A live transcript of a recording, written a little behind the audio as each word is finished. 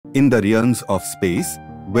In the realms of space,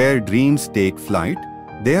 where dreams take flight,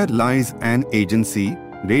 there lies an agency,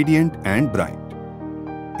 radiant and bright.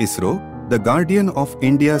 ISRO, the guardian of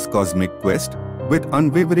India's cosmic quest, with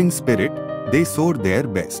unwavering spirit, they soar their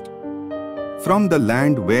best. From the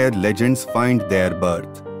land where legends find their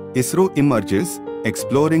birth, ISRO emerges,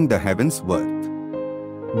 exploring the heavens' worth.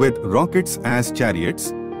 With rockets as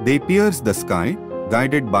chariots, they pierce the sky,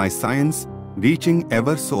 guided by science, reaching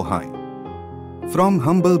ever so high. From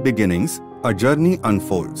humble beginnings, a journey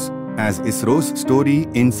unfolds, as ISRO's story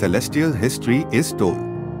in celestial history is told.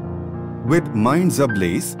 With minds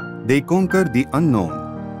ablaze, they conquer the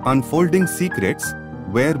unknown, unfolding secrets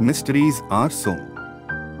where mysteries are sown.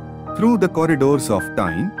 Through the corridors of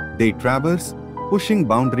time, they traverse, pushing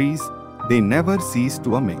boundaries they never cease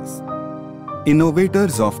to amaze.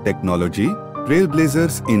 Innovators of technology,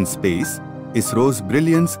 trailblazers in space, ISRO's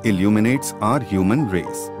brilliance illuminates our human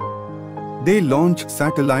race. They launch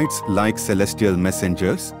satellites like celestial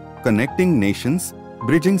messengers, connecting nations,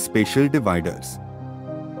 bridging spatial dividers.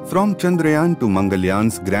 From Chandrayaan to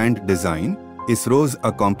Mangalyaan's grand design, ISRO's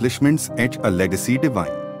accomplishments etch a legacy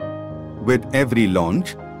divine. With every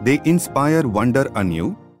launch, they inspire wonder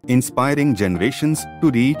anew, inspiring generations to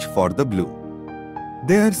reach for the blue.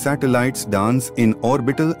 Their satellites dance in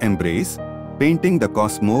orbital embrace, painting the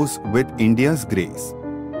cosmos with India's grace.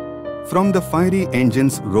 From the fiery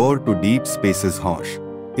engine's roar to deep space's hush,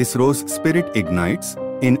 ISRO's spirit ignites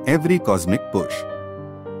in every cosmic push.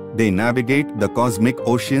 They navigate the cosmic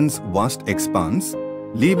ocean's vast expanse,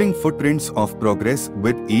 leaving footprints of progress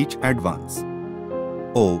with each advance.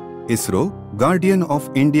 Oh, ISRO, guardian of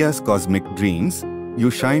India's cosmic dreams, you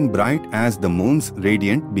shine bright as the moon's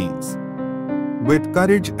radiant beams. With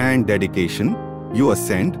courage and dedication, you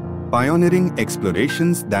ascend, pioneering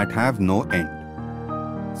explorations that have no end.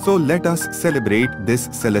 So let us celebrate this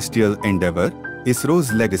celestial endeavor,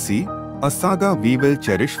 ISRO's legacy, a saga we will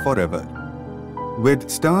cherish forever. With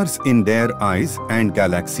stars in their eyes and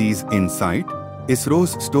galaxies in sight,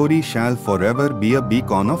 ISRO's story shall forever be a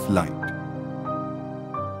beacon of light.